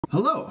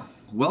Hello,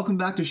 welcome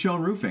back to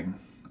Schoen Roofing.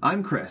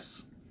 I'm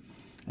Chris,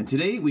 and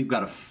today we've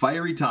got a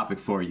fiery topic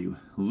for you,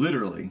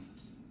 literally.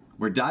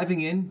 We're diving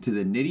into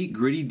the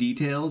nitty-gritty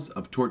details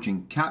of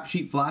torching cap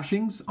sheet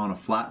flashings on a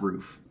flat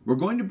roof. We're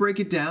going to break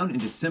it down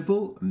into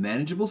simple,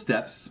 manageable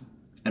steps,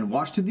 and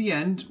watch to the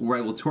end where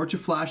I will torch a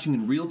flashing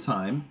in real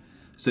time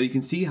so you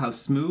can see how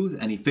smooth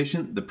and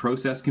efficient the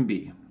process can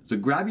be. So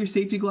grab your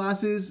safety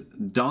glasses,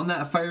 don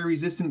that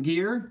fire-resistant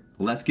gear,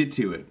 let's get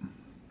to it.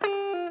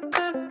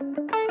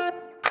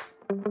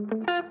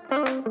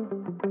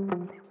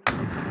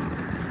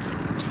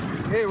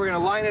 Okay, we're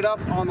gonna line it up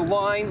on the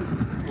line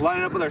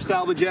it up with our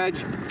salvage edge,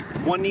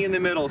 one knee in the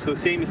middle, so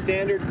same as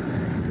standard.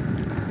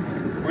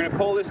 We're gonna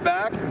pull this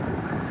back.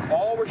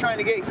 All we're trying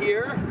to get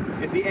here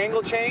is the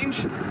angle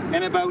change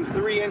and about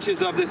 3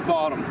 inches of this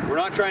bottom. We're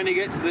not trying to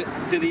get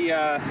to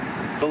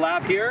the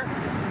lap here.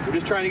 We're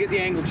just trying to get the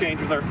angle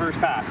change with our first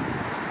pass.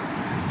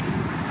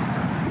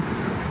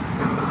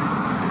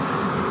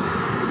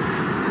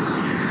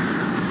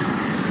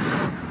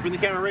 Bring the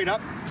camera right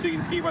up so you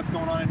can see what's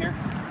going on in here.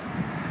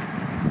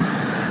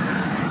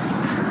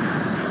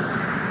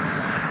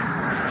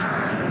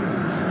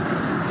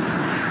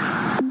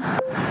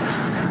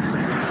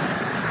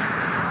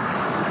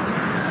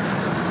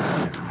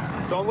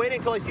 So I'm waiting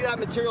until I see that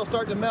material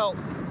start to melt.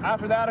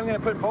 After that, I'm gonna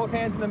put both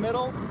hands in the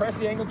middle, press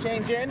the angle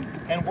change in,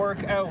 and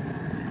work out.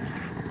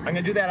 I'm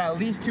gonna do that at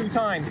least 2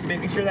 times,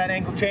 making sure that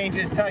angle change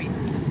is tight.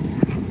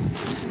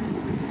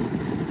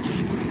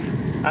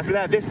 After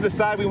that, this is the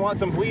side we want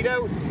some bleed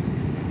out.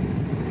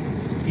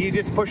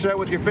 Easiest to push it out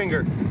with your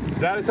finger. So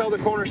that is how the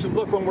corner should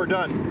look when we're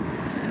done.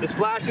 This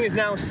flashing is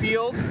now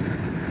sealed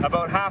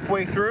about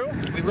halfway through.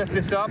 We lift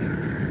this up.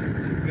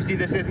 You see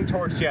this isn't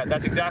torched yet.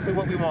 That's exactly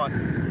what we want.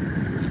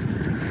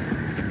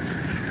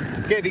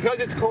 Okay, because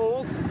it's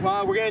cold,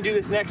 we're gonna do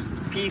this next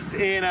piece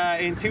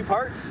in 2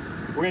 parts.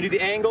 We're gonna do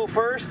the angle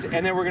first,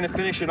 and then we're gonna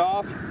finish it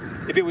off.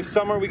 If it was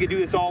summer, we could do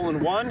this all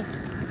in one,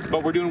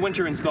 but we're doing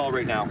winter install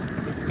right now.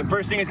 So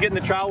first thing is getting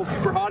the trowel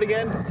super hot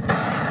again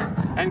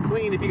and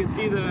clean. If you can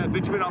see the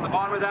bitumen on the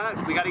bottom of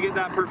that, we gotta get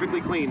that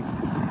perfectly clean,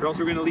 or else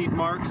we're gonna leave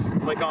marks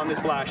like on this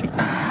flashing.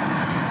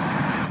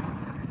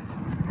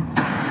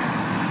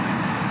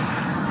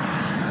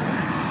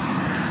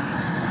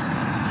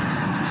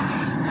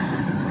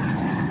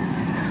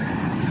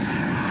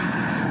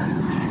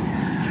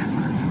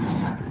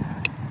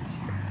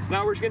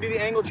 Now we're just gonna do the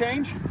angle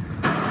change.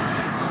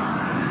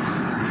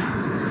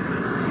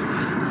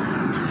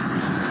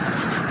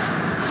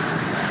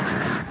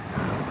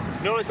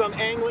 Notice I'm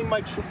angling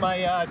my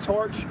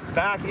torch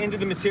back into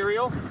the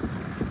material.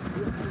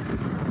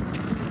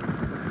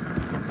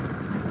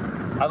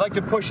 I like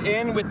to push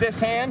in with this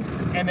hand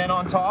and then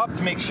on top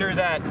to make sure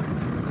that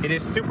it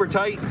is super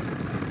tight.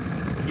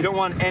 You don't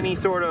want any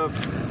sort of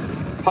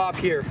pop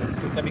here.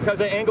 And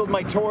because I angled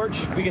my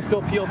torch, we can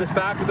still peel this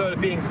back without it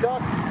being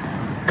stuck.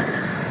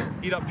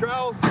 Heat up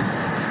trowel.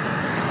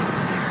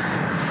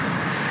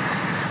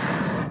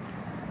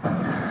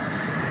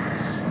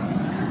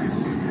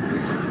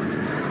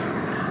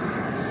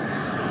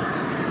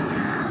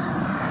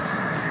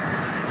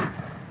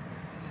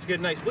 Get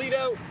a nice bleed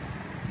out.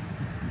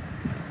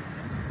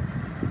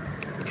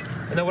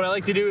 And then what I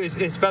like to do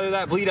is feather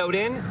that bleed out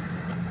in,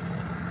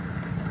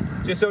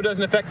 just so it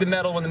doesn't affect the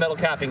metal when the metal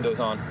capping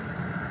goes on.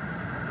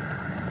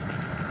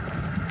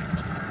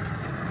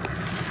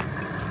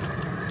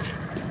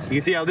 You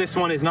can see how this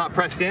one is not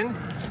pressed in.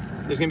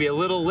 There's gonna be a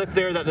little lip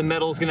there that the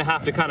metal is gonna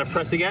have to kind of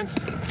press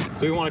against.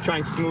 So we wanna try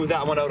and smooth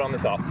that one out on the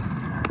top.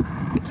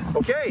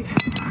 Okay,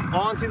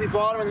 on to the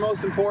bottom and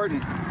most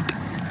important.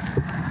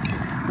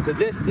 So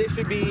this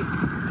should be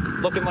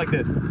looking like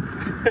this.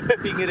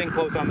 If you can get in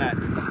close on that.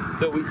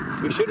 So we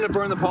shouldn't have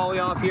burned the poly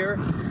off here.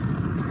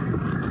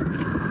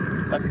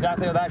 That's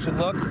exactly how that should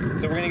look.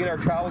 So we're gonna get our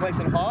trowel nice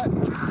and hot.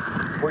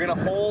 We're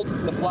gonna hold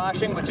the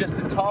flashing with just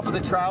the top of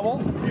the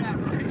trowel.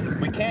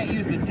 We can't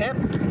use the tip.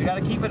 We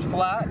gotta keep it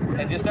flat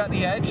and just at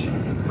the edge,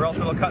 or else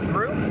it'll cut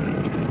through.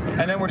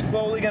 And then we're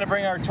slowly gonna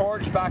bring our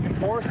torch back and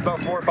forth about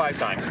 4 or 5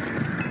 times.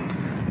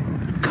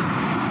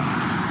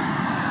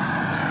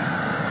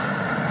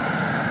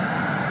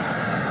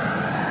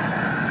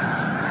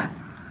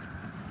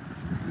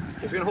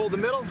 Just gonna hold the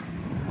middle.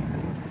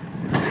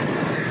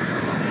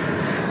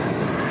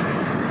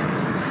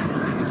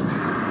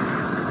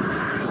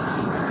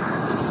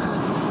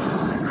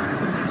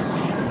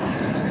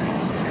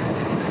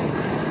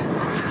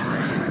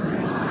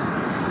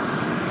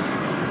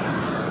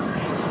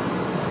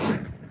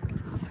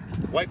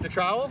 Wipe the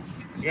trowel,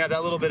 so you have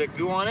that little bit of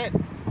goo on it.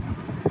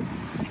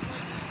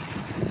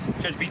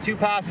 Should be 2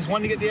 passes,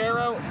 one to get the air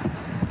out,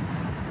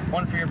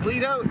 one for your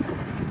bleed out,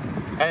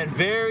 and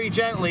very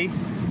gently,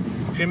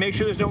 you're gonna make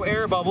sure there's no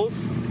air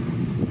bubbles.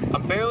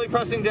 I'm barely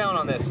pressing down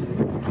on this.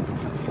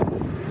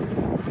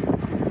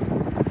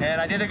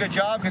 And I did a good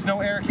job because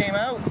no air came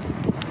out.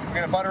 We're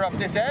gonna butter up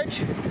this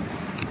edge. And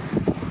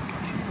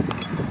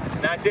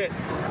that's it.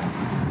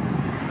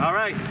 All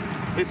right,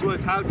 this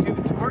was how to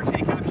torch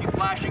a cap sheet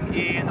flashing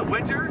in the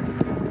winter.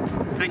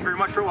 Thank you very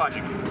much for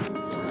watching.